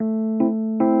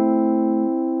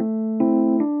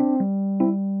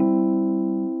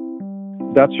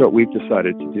that's what we've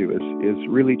decided to do is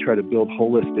really try to build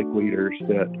holistic leaders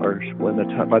that are,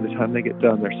 by the time they get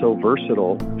done, they're so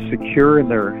versatile, secure in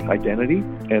their identity,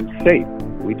 and safe.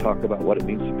 We talk about what it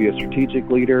means to be a strategic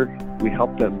leader. We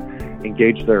help them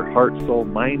engage their heart, soul,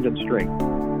 mind, and strength.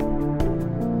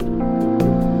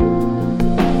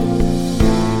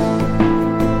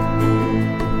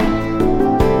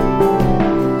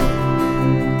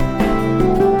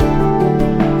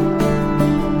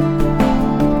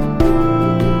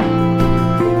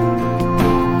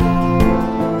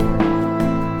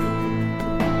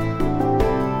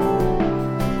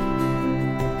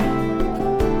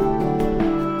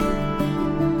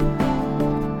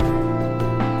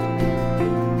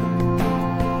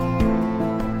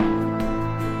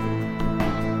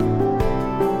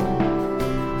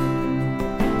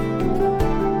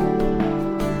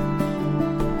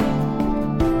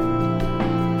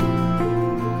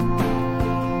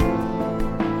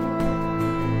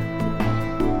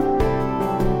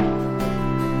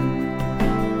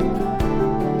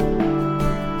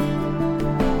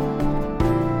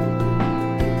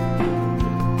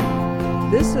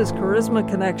 This is Charisma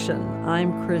Connection.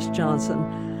 I'm Chris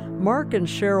Johnson. Mark and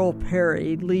Cheryl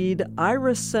Perry lead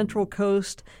Iris Central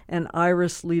Coast and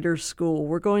Iris Leaders School.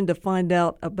 We're going to find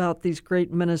out about these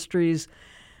great ministries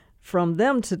from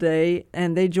them today,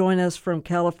 and they join us from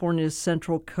California's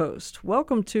Central Coast.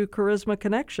 Welcome to Charisma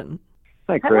Connection.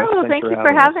 Hi, Chris. Hello, thank you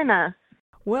for having us.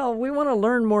 Well, we want to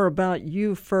learn more about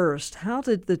you first. How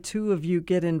did the two of you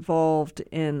get involved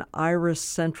in Iris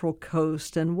Central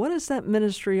Coast, and what is that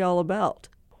ministry all about?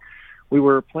 We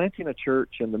were planting a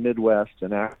church in the Midwest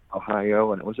in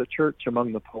Ohio, and it was a church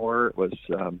among the poor. It was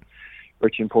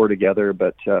rich and poor together,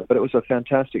 but it was a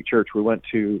fantastic church. We went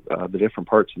to the different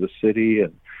parts of the city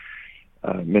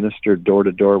and ministered door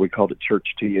to door. We called it Church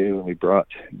to You, and we brought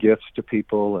gifts to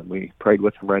people, and we prayed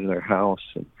with them right in their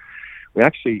house. And we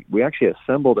actually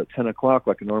assembled at 10 o'clock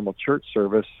like a normal church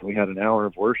service. We had an hour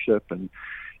of worship and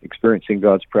experiencing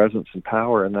God's presence and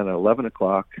power, and then at 11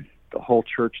 o'clock, the whole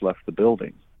church left the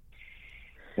building.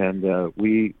 And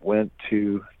we went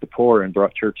to the poor and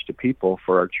brought church to people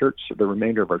for our church, the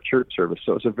remainder of our church service.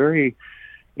 So it was a very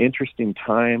interesting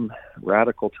time,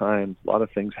 radical time. A lot of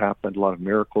things happened, a lot of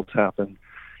miracles happened.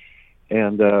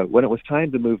 And when it was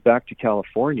time to move back to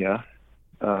California,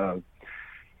 I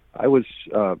was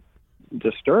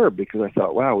disturbed because I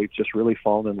thought, wow, we've just really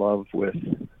fallen in love with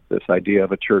this idea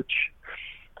of a church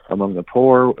among the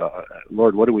poor.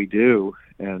 Lord, what do we do?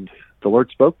 And the Lord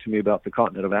spoke to me about the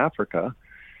continent of Africa,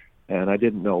 and I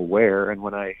didn't know where. And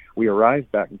when we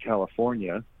arrived back in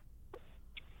California,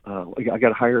 I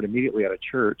got hired immediately at a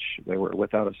church. They were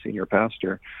without a senior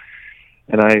pastor.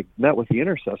 And I met with the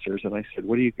intercessors, and I said,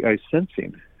 what are you guys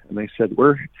sensing? And they said,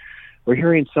 we're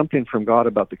hearing something from God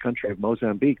about the country of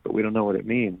Mozambique, but we don't know what it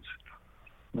means.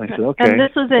 And I said, okay. And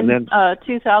this was in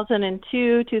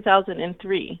 2002,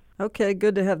 2003. Okay,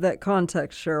 good to have that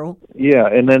context, Cheryl. Yeah,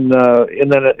 and then in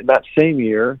that same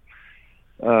year,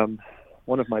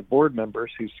 one of my board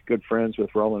members, who's good friends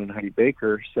with Rolland and Heidi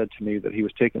Baker, said to me that he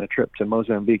was taking a trip to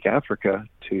Mozambique, Africa,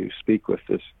 to speak with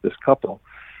this couple.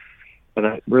 And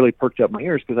I really perked up my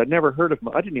ears because I'd never heard of.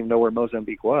 I didn't even know where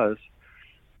Mozambique was.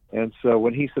 And so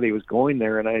when he said he was going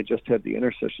there, and I had just had the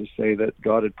intercessors say that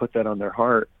God had put that on their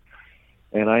heart,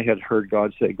 and I had heard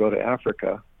God say, go to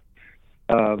Africa,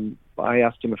 I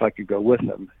asked him if I could go with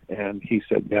him, and he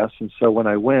said yes. And so when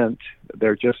I went,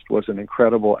 there just was an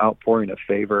incredible outpouring of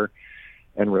favor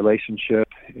and relationship,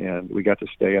 and we got to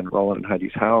stay in Rolland and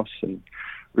Heidi's house and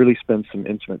really spend some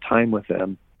intimate time with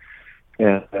them.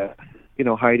 And,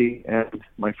 Heidi and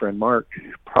my friend Mark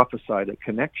prophesied a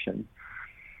connection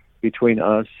between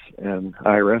us and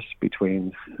Iris,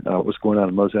 between what was going on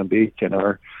in Mozambique and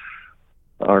our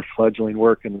fledgling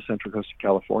work in the Central Coast of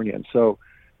California. And so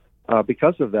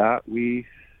because of that, we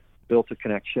built a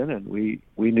connection, and we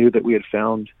knew that we had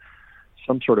found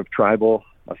some sort of tribal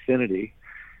affinity.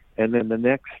 And then the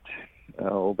next,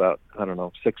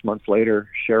 6 months later,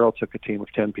 Cheryl took a team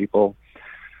of 10 people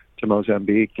to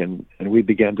Mozambique, and we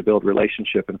began to build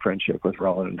relationship and friendship with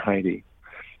Rolland and Heidi.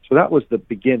 So that was the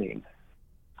beginning.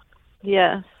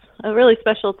 Yes, a really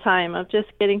special time of just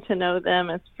getting to know them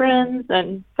as friends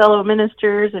and fellow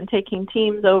ministers and taking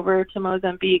teams over to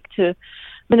Mozambique to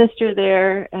minister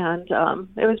there. And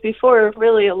it was before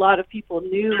really a lot of people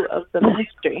knew of the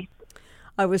ministry.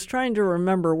 I was trying to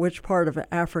remember which part of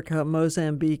Africa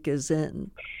Mozambique is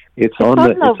in. It's on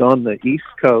the east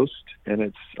coast, and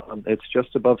it's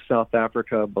just above South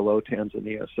Africa, below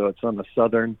Tanzania. So it's on the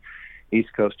southern east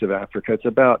coast of Africa.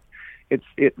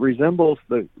 It resembles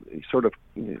the sort of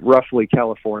roughly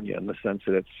California in the sense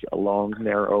that it's a long,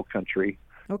 narrow country.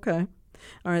 Okay.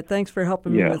 All right, thanks for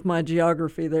helping me with my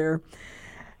geography there.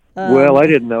 Well, I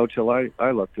didn't know till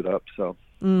I looked it up. So.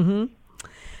 Mm-hmm.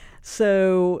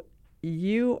 So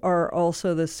you are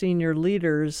also the senior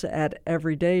leaders at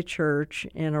Everyday Church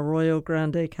in Arroyo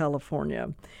Grande,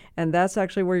 California, and that's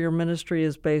actually where your ministry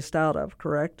is based out of,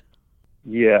 correct?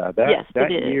 Yeah, yes, that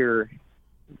year,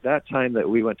 that time that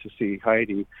we went to see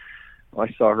Heidi,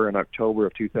 I saw her in October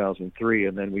of 2003,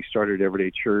 and then we started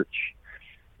Everyday Church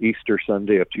Easter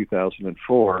Sunday of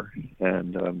 2004,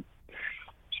 and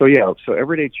so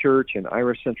Everyday Church and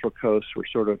Iris Central Coast were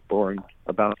sort of born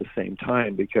about the same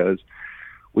time because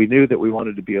we knew that we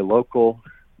wanted to be a local,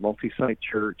 multi-site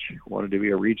church, wanted to be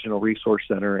a regional resource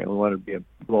center, and we wanted to be a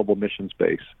global missions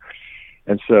base.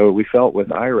 And so we felt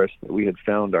with Iris that we had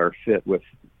found our fit with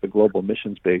the global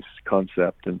missions base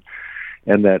concept,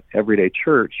 and that Everyday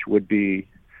Church would be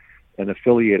an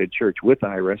affiliated church with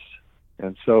Iris.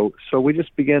 And so we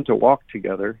just began to walk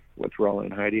together with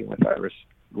Rolland and Heidi and with Iris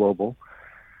Global.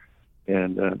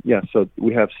 And so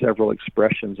we have several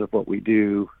expressions of what we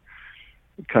do,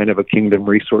 kind of a kingdom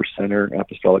resource center,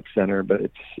 apostolic center, but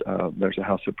it's there's a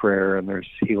house of prayer and there's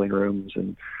healing rooms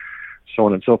and so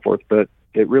on and so forth. But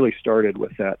it really started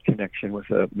with that connection with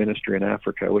a ministry in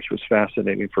Africa, which was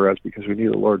fascinating for us because we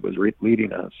knew the Lord was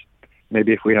leading us.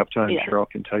 Maybe if we have time, Cheryl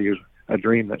can tell you a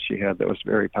dream that she had that was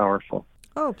very powerful.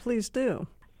 Oh, please do.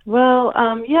 Well,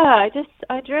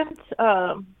 I dreamt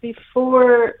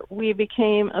before we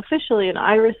became officially an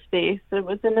Iris base. It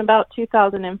was in about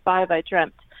 2005. I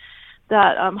dreamt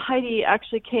that Heidi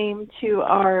actually came to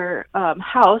our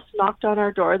house, knocked on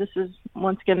our door. This is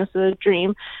a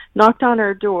dream. Knocked on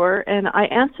our door, and I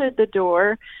answered the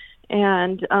door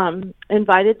and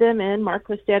invited them in. Mark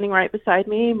was standing right beside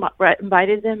me,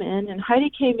 invited them in, and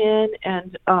Heidi came in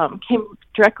and came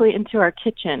directly into our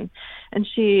kitchen. And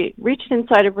she reached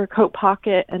inside of her coat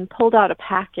pocket and pulled out a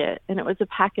packet, and it was a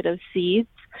packet of seeds.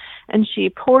 And she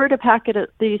poured a packet of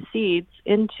these seeds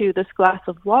into this glass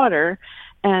of water,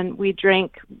 and we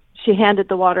drank. She handed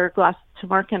the water glass to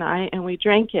Mark and I, and we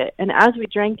drank it. And as we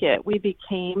drank it, we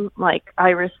became like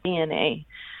Iris DNA.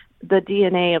 The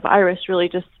DNA of Iris really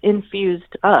just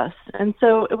infused us. And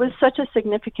so it was such a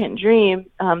significant dream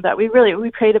that we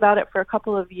prayed about it for a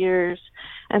couple of years.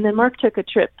 And then Mark took a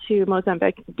trip to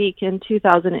Mozambique in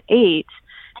 2008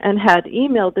 and had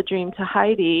emailed the dream to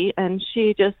Heidi, and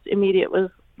she just immediately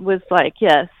was like,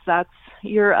 yes,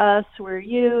 you're us, we're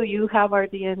you have our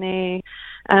DNA,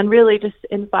 and really just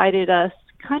invited us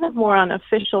kind of more on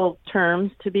official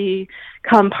terms to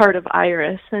become part of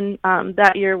Iris. And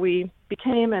that year we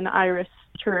became an Iris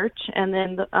church, and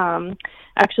then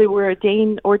actually we're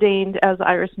ordained as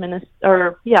Iris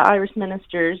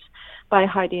ministers by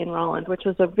Heidi and Rolland, which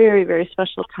was a very, very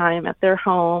special time at their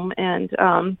home, and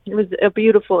it was a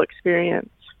beautiful experience.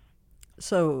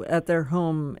 So at their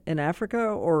home in Africa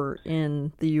or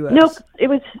in the U.S.? Nope, it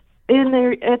was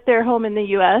at their home in the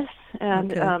U.S.,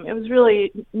 and okay. It was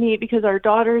really neat because our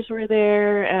daughters were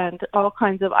there and all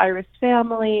kinds of Iris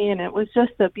family, and it was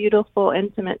just a beautiful,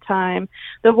 intimate time.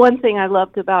 The one thing I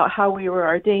loved about how we were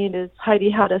ordained is Heidi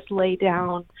had us lay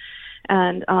down,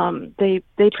 and they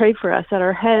prayed for us at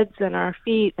our heads and our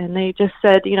feet, and they just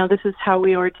said, this is how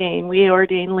we ordain. We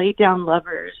ordain laid down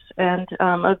lovers and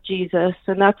of Jesus,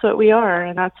 and that's what we are,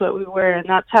 and that's what we were, and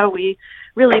that's how we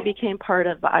really became part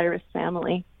of the Iris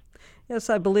family. Yes,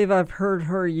 I believe I've heard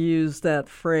her use that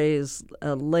phrase,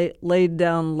 laid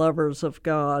down lovers of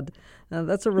God.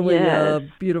 That's a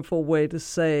really beautiful way to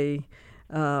say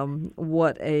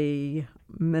what a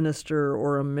minister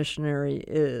or a missionary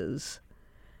is.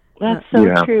 That's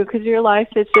so true, because your life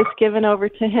is just given over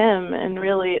to Him, and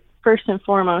really, first and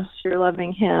foremost, you're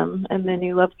loving Him, and then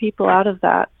you love people out of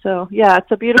that. So,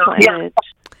 it's a beautiful image.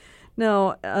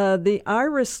 Now, the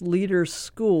Iris Leaders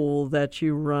School that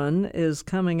you run is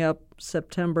coming up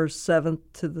September 7th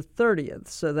to the 30th,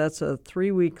 so that's a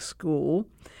 3-week school.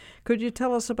 Could you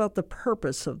tell us about the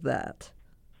purpose of that?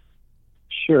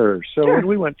 Sure. So when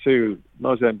we went to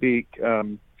Mozambique,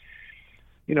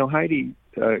 Heidi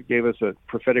gave us a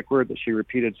prophetic word that she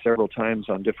repeated several times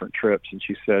on different trips, and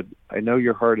she said, I know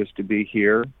your heart is to be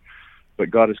here,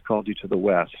 but God has called you to the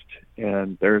West,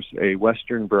 and there's a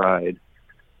Western bride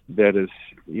that is,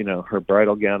 her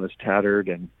bridal gown is tattered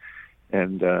and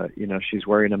she's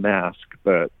wearing a mask,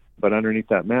 but underneath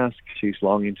that mask, she's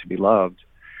longing to be loved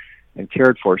and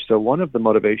cared for. So one of the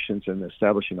motivations in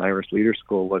establishing Iris Leader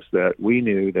School was that we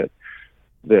knew that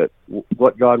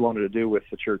what God wanted to do with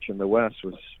the church in the West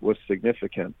was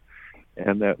significant,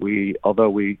 and that although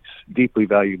we deeply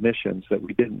value missions, that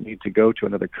we didn't need to go to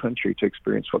another country to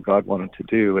experience what God wanted to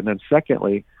do. And then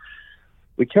secondly,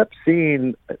 we kept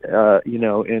seeing,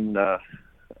 in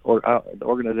the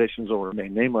organizations will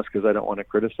remain nameless because I don't want to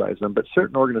criticize them, but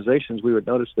certain organizations, we would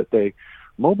notice that they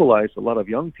mobilize a lot of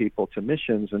young people to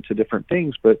missions and to different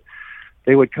things, but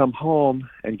they would come home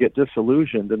and get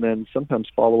disillusioned and then sometimes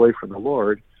fall away from the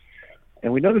Lord.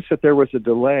 And we noticed that there was a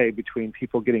delay between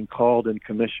people getting called and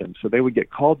commissioned. So they would get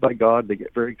called by God, they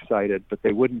get very excited, but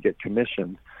they wouldn't get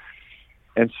commissioned.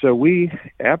 And so we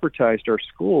advertised our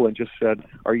school and just said,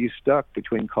 are you stuck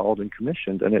between called and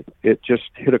commissioned? And it just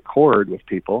hit a chord with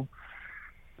people.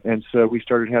 And so we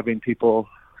started having people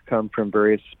come from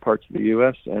various parts of the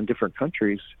U.S. and different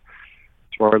countries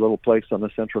to our little place on the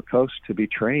Central Coast to be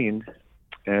trained.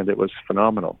 And it was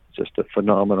phenomenal, just a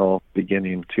phenomenal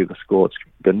beginning to the school. It's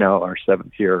been now our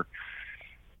 7th year.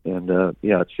 And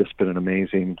it's just been an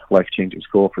amazing, life-changing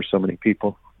school for so many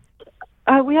people.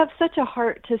 We have such a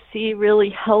heart to see really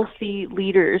healthy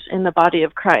leaders in the body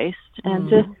of Christ, and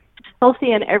just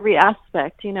healthy in every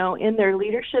aspect, in their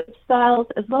leadership styles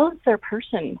as well as their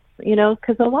persons,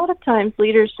 because a lot of times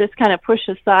leaders just kind of push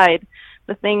aside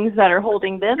the things that are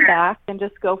holding them back and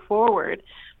just go forward.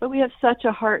 But we have such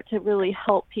a heart to really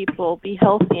help people be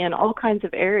healthy in all kinds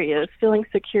of areas, feeling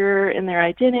secure in their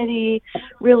identity,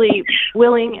 really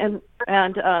willing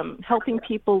and helping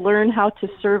people learn how to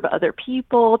serve other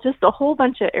people, just a whole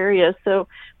bunch of areas. So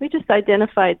we just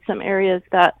identified some areas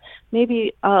that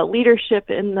maybe leadership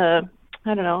in the,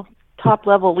 top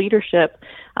level leadership,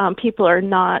 people are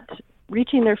not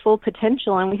reaching their full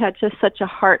potential, and we had just such a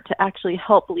heart to actually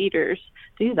help leaders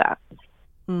do that.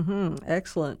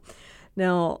 Excellent.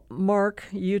 Now, Mark,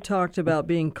 you talked about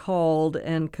being called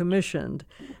and commissioned.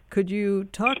 Could you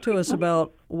talk to us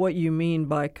about what you mean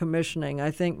by commissioning? I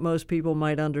think most people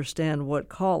might understand what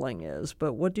calling is,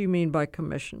 but what do you mean by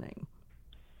commissioning?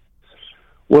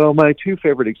 Well, my two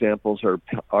favorite examples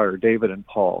are David and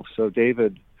Paul. So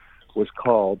David was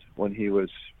called when he was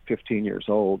 15 years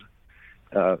old.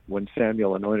 When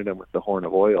Samuel anointed him with the horn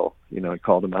of oil, he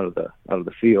called him out of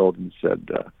the field and said,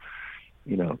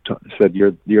 said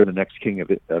you're the next king of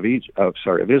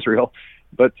Israel,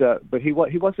 but he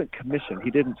wasn't commissioned.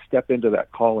 He didn't step into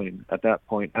that calling at that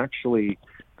point. Actually,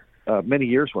 many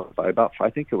years went by. I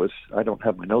think it was, I don't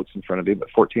have my notes in front of me, but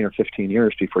 14 or 15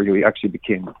 years before he actually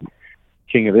became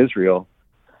king of Israel.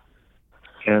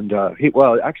 And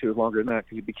actually it was longer than that,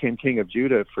 because he became king of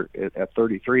Judah at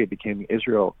 33. He became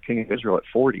king of Israel at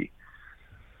 40.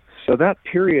 So that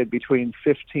period between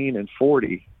 15 and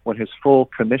 40, when his full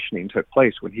commissioning took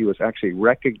place, when he was actually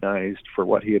recognized for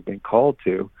what he had been called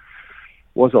to,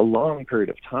 was a long period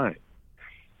of time.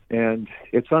 And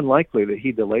it's unlikely that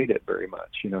he delayed it very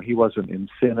much. He wasn't in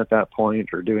sin at that point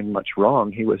or doing much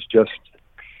wrong. He was just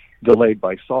delayed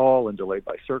by Saul and delayed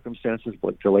by circumstances,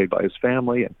 but delayed by his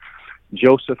family. And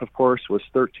Joseph, of course, was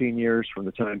 13 years from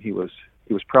the time he was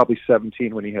probably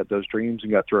 17 when he had those dreams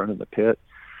and got thrown in the pit.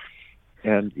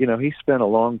 And, he spent a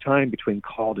long time between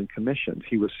called and commissioned.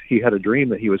 He had a dream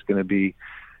that he was going to be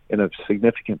in a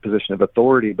significant position of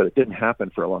authority, but it didn't happen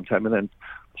for a long time. And then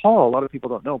Paul, a lot of people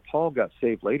don't know, Paul got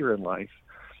saved later in life.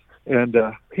 And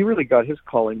he really got his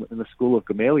calling in the school of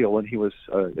Gamaliel when he was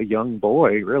a young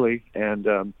boy, really, and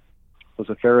was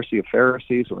a Pharisee of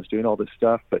Pharisees and was doing all this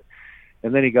stuff.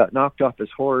 And then he got knocked off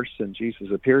his horse, and Jesus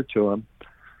appeared to him.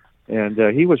 And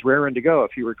he was raring to go.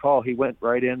 If you recall, he went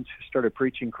right in, started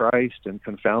preaching Christ and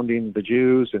confounding the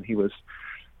Jews, and he was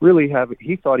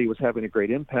he thought he was having a great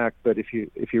impact. But if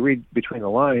you read between the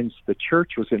lines, the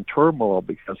church was in turmoil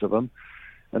because of him.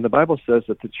 And the Bible says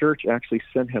that the church actually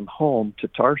sent him home to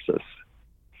Tarsus.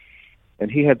 And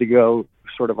he had to go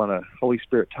sort of on a Holy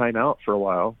Spirit timeout for a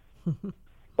while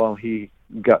while he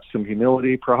got some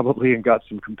humility probably and got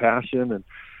some compassion, and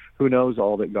who knows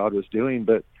all that God was doing.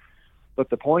 But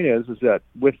the point is that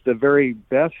with the very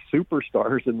best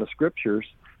superstars in the scriptures,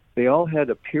 they all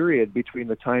had a period between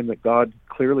the time that God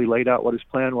clearly laid out what his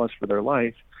plan was for their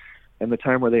life and the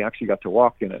time where they actually got to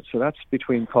walk in it. So that's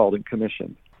between called and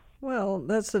commissioned. Well,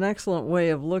 that's an excellent way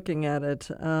of looking at it.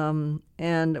 And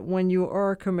when you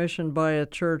are commissioned by a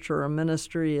church or a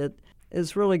ministry, it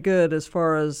is really good as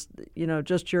far as,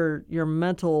 just your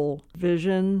mental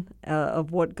vision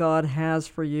of what God has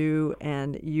for you,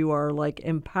 and you are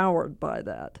empowered by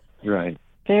that. Right.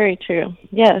 Very true.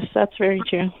 Yes, that's very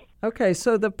true. Okay,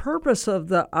 so the purpose of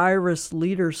the Iris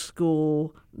Leader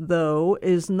School, though,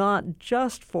 is not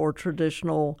just for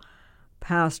traditional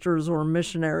pastors or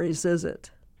missionaries, is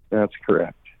it? That's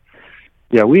correct.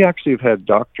 Yeah, we actually have had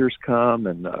doctors come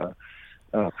and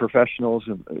professionals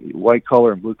and white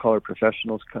collar and blue collar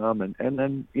professionals come, and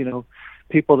then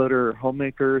people that are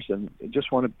homemakers and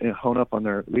just want to hone up on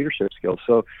their leadership skills.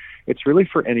 So it's really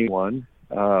for anyone,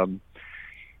 and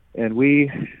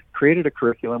we created a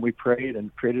curriculum. We prayed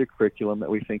and created a curriculum that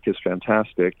we think is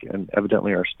fantastic, and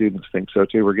evidently our students think so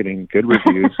too. We're getting good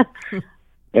reviews,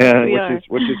 and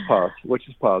which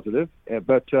is positive.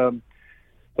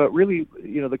 But really,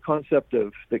 the concept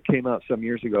that came out some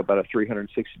years ago about a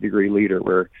 360-degree leader,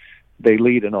 where they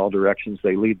lead in all directions.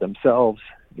 They lead themselves.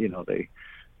 They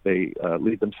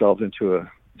lead themselves into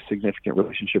a significant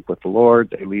relationship with the Lord.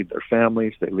 They lead their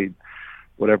families. They lead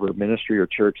whatever ministry or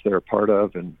church they're a part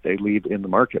of, and they lead in the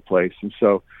marketplace. And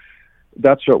so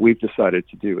that's what we've decided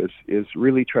to do is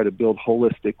really try to build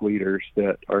holistic leaders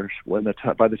that are,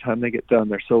 by the time they get done,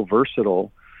 they're so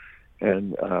versatile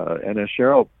and as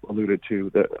Cheryl alluded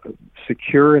to,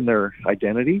 secure in their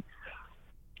identity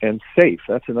and safe.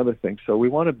 That's another thing. So we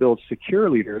want to build secure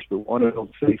leaders, but we want to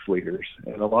build safe leaders.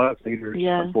 And a lot of leaders,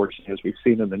 unfortunately, as we've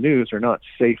seen in the news, are not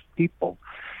safe people.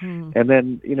 And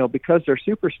then, because they're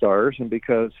superstars and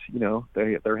because,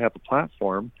 they have a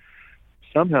platform,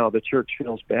 somehow the church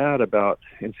feels bad about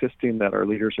insisting that our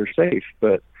leaders are safe.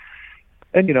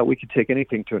 And we could take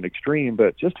anything to an extreme,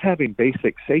 but just having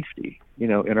basic safety,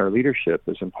 in our leadership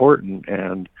is important.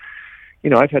 And,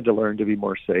 I've had to learn to be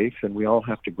more safe, and we all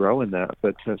have to grow in that.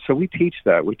 But so we teach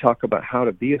that. We talk about how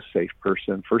to be a safe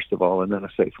person, first of all, and then a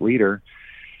safe leader,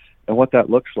 and what that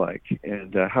looks like,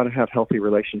 and how to have healthy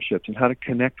relationships, and how to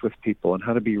connect with people, and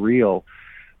how to be real.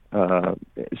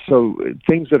 So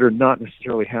things that are not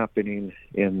necessarily happening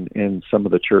in some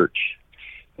of the church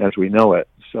as we know it.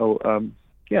 So,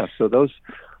 so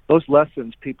those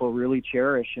lessons people really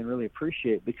cherish and really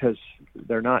appreciate because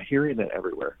they're not hearing it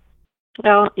everywhere.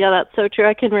 Oh, yeah, that's so true.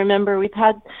 I can remember we've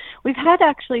had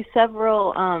actually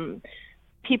several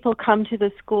people come to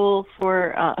the school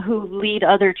for who lead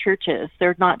other churches.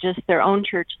 They're not just their own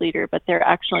church leader, but they're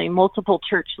actually multiple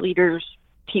church leaders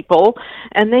people,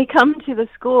 and they come to the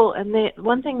school, and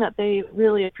one thing that they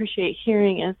really appreciate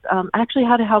hearing is actually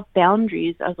how to have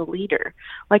boundaries as a leader.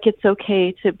 Like, it's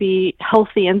okay to be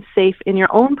healthy and safe in your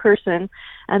own person,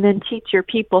 and then teach your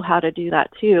people how to do that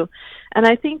too. And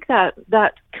I think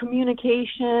that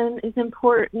communication is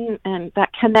important, and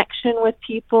that connection with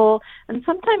people. And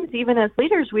sometimes even as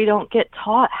leaders, we don't get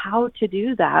taught how to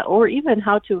do that, or even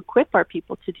how to equip our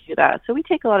people to do that. So we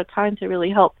take a lot of time to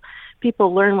really help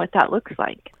people learn what that looks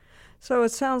like. So it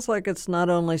sounds like it's not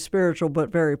only spiritual, but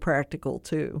very practical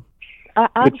too.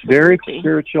 It's very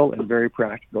spiritual and very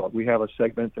practical. We have a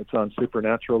segment that's on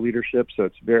supernatural leadership, so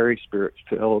it's very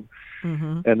spirit-filled.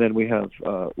 Mm-hmm. And then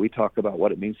we talk about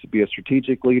what it means to be a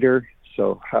strategic leader.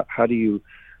 So how do you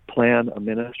plan a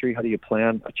ministry? How do you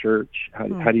plan a church?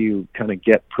 How do you kind of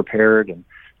get prepared in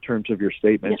terms of your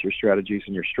statements, your strategies,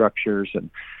 and your structures?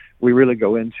 And we really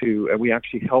go into, and we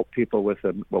actually help people with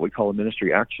what we call a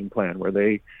ministry action plan,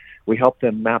 where we help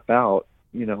them map out,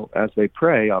 as they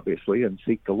pray, obviously, and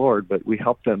seek the Lord, but we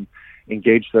help them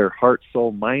engage their heart,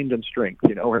 soul, mind, and strength,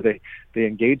 where they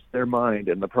engage their mind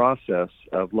in the process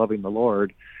of loving the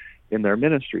Lord in their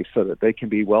ministry so that they can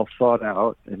be well thought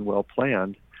out and well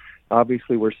planned.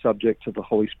 Obviously, we're subject to the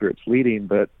Holy Spirit's leading,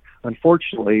 but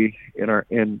unfortunately,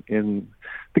 in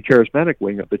the charismatic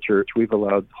wing of the church, we've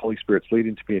allowed the Holy Spirit's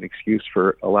leading to be an excuse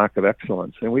for a lack of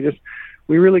excellence. And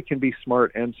we really can be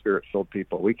smart and spirit-filled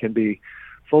people. We can be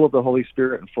full of the Holy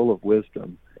Spirit and full of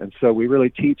wisdom. And so we really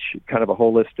teach kind of a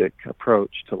holistic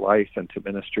approach to life and to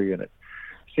ministry, and it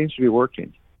seems to be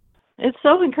working. It's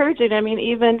so encouraging. I mean,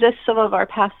 even just some of our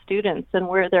past students and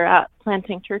where they're at,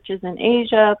 planting churches in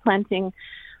Asia, planting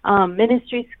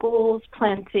ministry schools,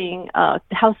 planting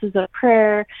houses of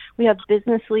prayer. We have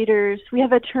business leaders. We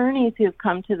have attorneys who've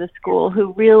come to the school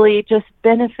who really just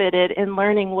benefited in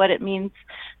learning what it means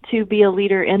to be a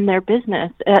leader in their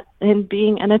business and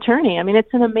being an attorney. I mean,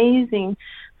 it's an amazing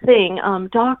thing.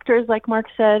 Doctors, like Mark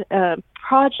said,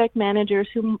 project managers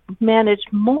who manage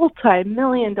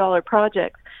multi-million-dollar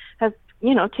projects have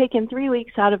taken 3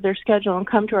 weeks out of their schedule and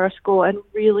come to our school and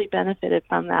really benefited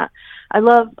from that. I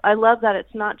love that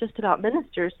it's not just about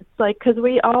ministers. It's like, because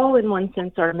we all in one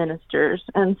sense are ministers.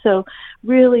 And so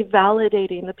really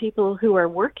validating the people who are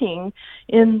working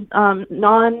in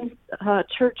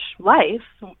non-church life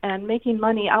and making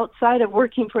money outside of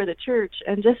working for the church,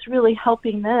 and just really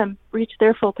helping them reach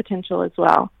their full potential as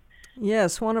well.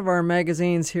 Yes, one of our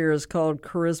magazines here is called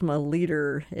Charisma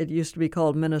Leader. It used to be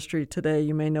called Ministry Today.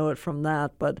 You may know it from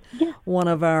that. But one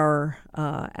of our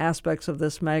aspects of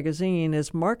this magazine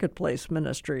is marketplace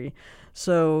ministry.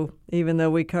 So even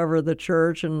though we cover the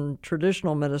church and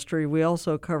traditional ministry, we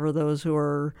also cover those who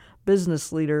are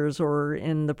business leaders or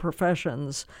in the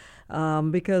professions,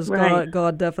 because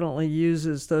God definitely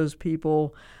uses those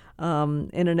people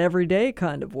in an everyday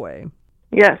kind of way.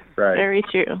 Yes, very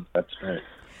true. That's right.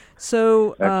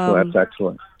 So that's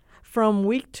excellent. from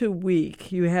week to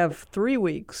week, you have 3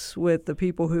 weeks with the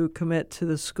people who commit to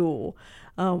the school.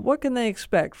 What can they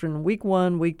expect from week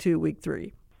 1, week 2, week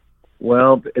 3?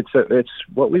 Well, it's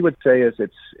what we would say is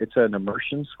it's an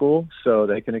immersion school, so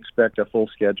they can expect a full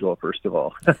schedule first of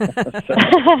all.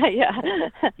 Yeah.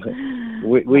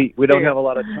 We don't have a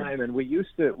lot of time, and we used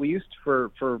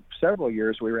for several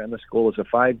years we ran the school as a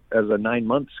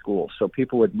 9-month school. So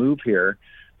people would move here,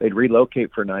 they'd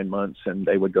relocate for 9 months, and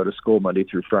they would go to school Monday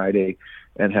through Friday,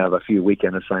 and have a few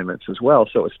weekend assignments as well.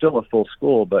 So it's still a full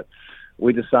school, but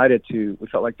we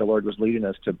felt like the Lord was leading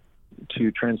us to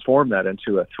transform that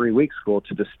into a 3-week school,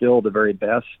 to distill the very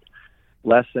best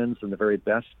lessons and the very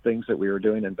best things that we were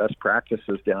doing and best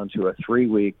practices down to a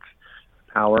 3-week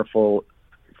powerful,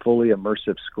 fully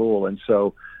immersive school. And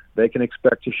so they can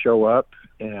expect to show up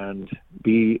and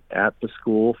be at the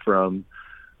school from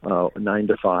 9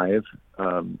 to 5.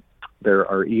 There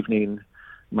are evening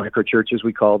micro churches,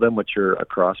 we call them, which are a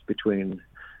cross between,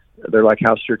 they're like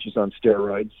house churches on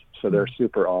steroids, so they're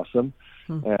super awesome.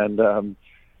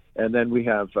 And then we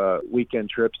have weekend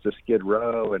trips to Skid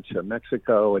Row and to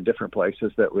Mexico and different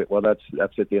places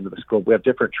that's at the end of the school. We have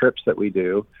different trips that we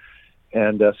do.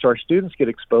 And so our students get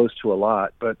exposed to a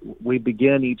lot, but we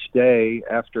begin each day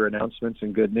after announcements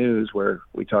and good news, where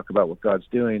we talk about what God's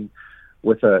doing,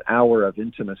 with an hour of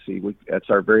intimacy. That's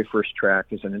our very first track,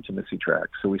 is an intimacy track.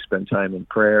 So we spend time in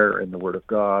prayer, in the Word of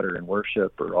God, or in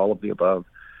worship, or all of the above,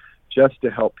 just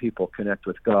to help people connect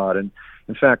with God. And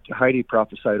in fact, Heidi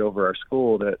prophesied over our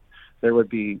school that there would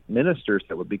be ministers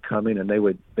that would be coming, and they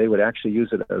would actually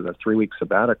use it as a 3-week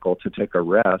sabbatical to take a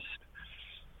rest.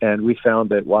 And we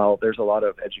found that while there's a lot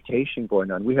of education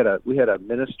going on, we had a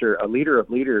minister, a leader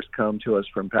of leaders, come to us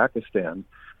from Pakistan,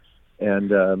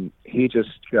 and he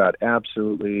just got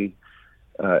absolutely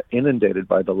inundated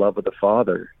by the love of the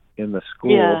Father in the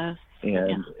school. Yeah.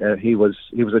 And he was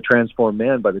a transformed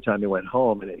man by the time he went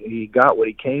home, and he got what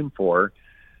he came for,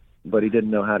 but he didn't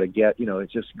know how to get.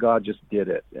 It's just God just did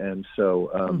it. And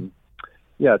so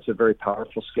it's a very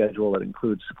powerful schedule. It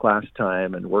includes class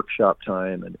time and workshop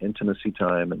time and intimacy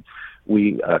time, and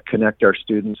we connect our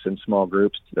students in small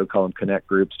groups. They'll call them connect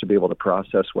groups, to be able to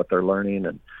process what they're learning.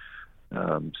 And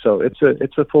so it's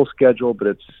a full schedule, but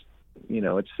it's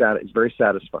very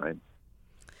satisfying.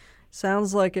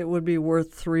 Sounds like it would be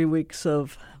worth 3 weeks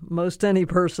of most any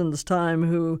person's time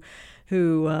who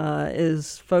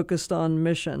is focused on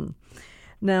mission.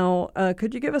 Now,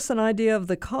 could you give us an idea of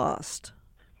the cost?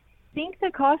 I think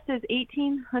the cost is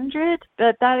 $1,800,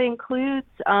 but that includes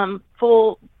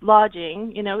full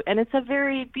lodging, and it's a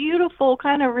very beautiful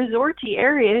kind of resorty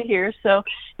area here. So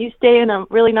you stay in a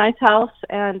really nice house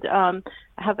and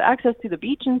have access to the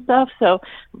beach and stuff. So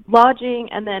lodging,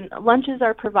 and then lunches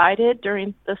are provided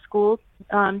during the school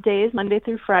days, Monday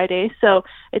through Friday. So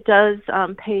it does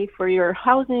pay for your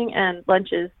housing and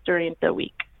lunches during the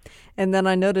week. And then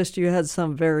I noticed you had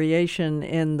some variation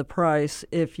in the price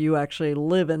if you actually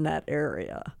live in that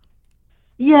area.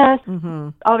 Yes.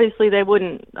 Mm-hmm. Obviously, they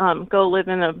wouldn't go live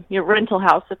in a rental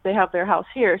house if they have their house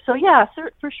here. So, yeah,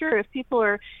 for sure, if people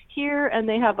are here and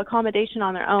they have accommodation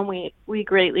on their own, we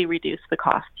greatly reduce the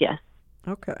cost, yes.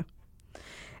 Okay.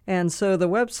 And so the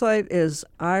website is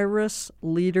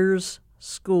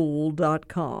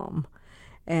irisleaderschool.com.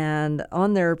 And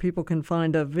on there, people can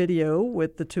find a video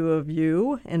with the two of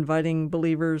you inviting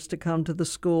believers to come to the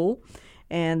school.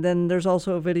 And then there's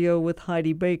also a video with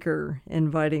Heidi Baker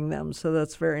inviting them. So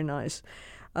that's very nice.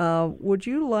 Would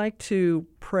you like to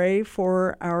pray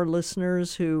for our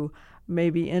listeners who may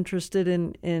be interested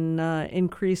in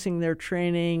increasing their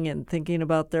training and thinking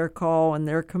about their call and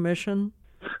their commission?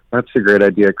 That's a great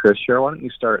idea, Chris. Cheryl, why don't you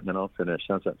start and then I'll finish?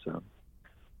 How's that sound?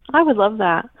 I would love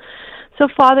that. So,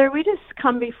 Father, we just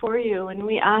come before you and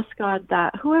we ask, God,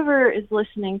 that whoever is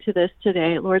listening to this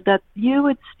today, Lord, that you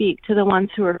would speak to the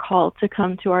ones who are called to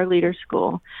come to our leader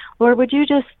school. Lord, would you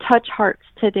just touch hearts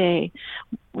today,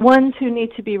 ones who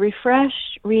need to be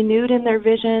refreshed, renewed in their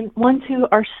vision, ones who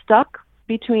are stuck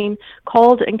between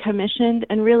called and commissioned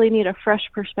and really need a fresh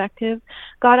perspective.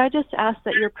 God, I just ask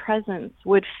that your presence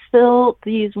would fill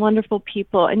these wonderful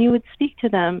people and you would speak to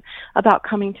them about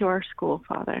coming to our school,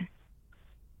 Father.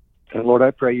 And Lord,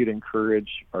 I pray you'd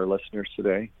encourage our listeners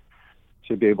today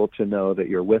to be able to know that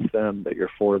you're with them, that you're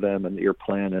for them, and that your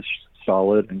plan is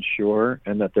solid and sure,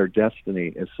 and that their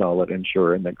destiny is solid and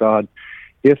sure, and that God,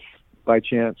 if by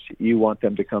chance you want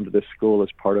them to come to this school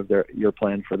as part of your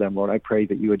plan for them, Lord, I pray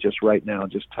that you would just right now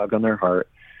just tug on their heart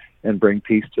and bring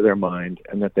peace to their mind,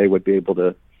 and that they would be able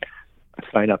to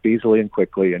sign up easily and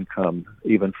quickly and come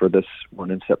even for this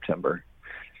one in September.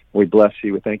 We bless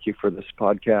you. We thank you for this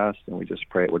podcast, and we just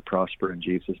pray it would prosper in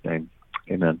Jesus' name.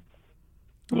 Amen.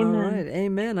 Amen. All right.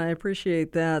 Amen. I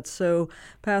appreciate that. So,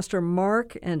 Pastor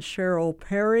Mark and Cheryl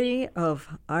Perry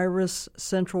of Iris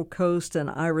Central Coast and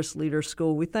Iris Leader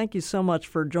School, we thank you so much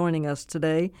for joining us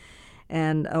today.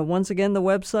 And once again, the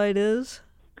website is?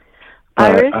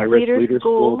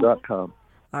 IrisLeaderschool.com.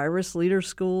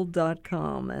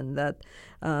 IrisLeaderschool.com. And that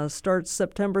starts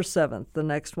September 7th, the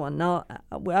next one. Now,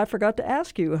 I forgot to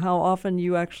ask you how often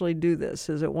you actually do this.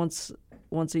 Is it once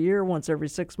a year, once every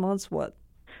 6 months? What?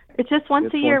 It's just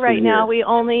once a year right now. We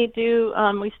only do,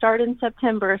 we start in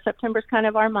September. September's kind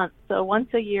of our month. So once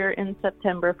a year in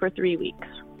September for 3 weeks.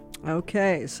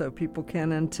 Okay, so people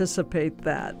can anticipate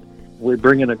that. We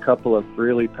bring in a couple of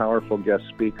really powerful guest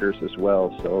speakers as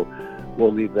well, so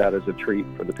we'll leave that as a treat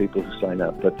for the people who sign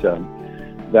up. But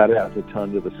that adds a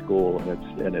ton to the school,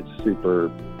 and it's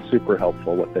super, super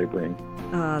helpful what they bring.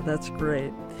 That's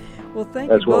great. Well,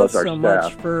 thank you both so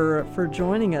much for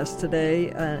joining us today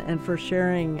and for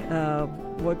sharing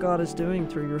what God is doing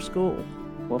through your school.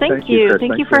 Well, thank you. Chris.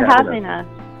 Thank you for having us.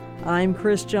 I'm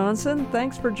Chris Johnson.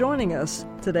 Thanks for joining us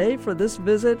today for this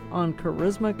visit on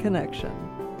Charisma Connection.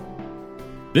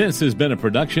 This has been a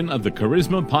production of the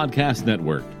Charisma Podcast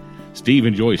Network. Steve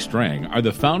and Joy Strang are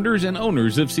the founders and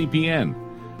owners of CPN.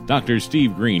 Dr.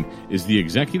 Steve Green is the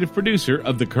executive producer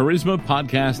of the Charisma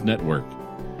Podcast Network.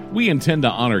 We intend to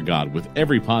honor God with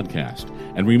every podcast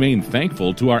and remain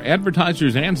thankful to our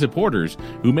advertisers and supporters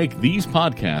who make these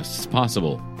podcasts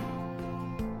possible.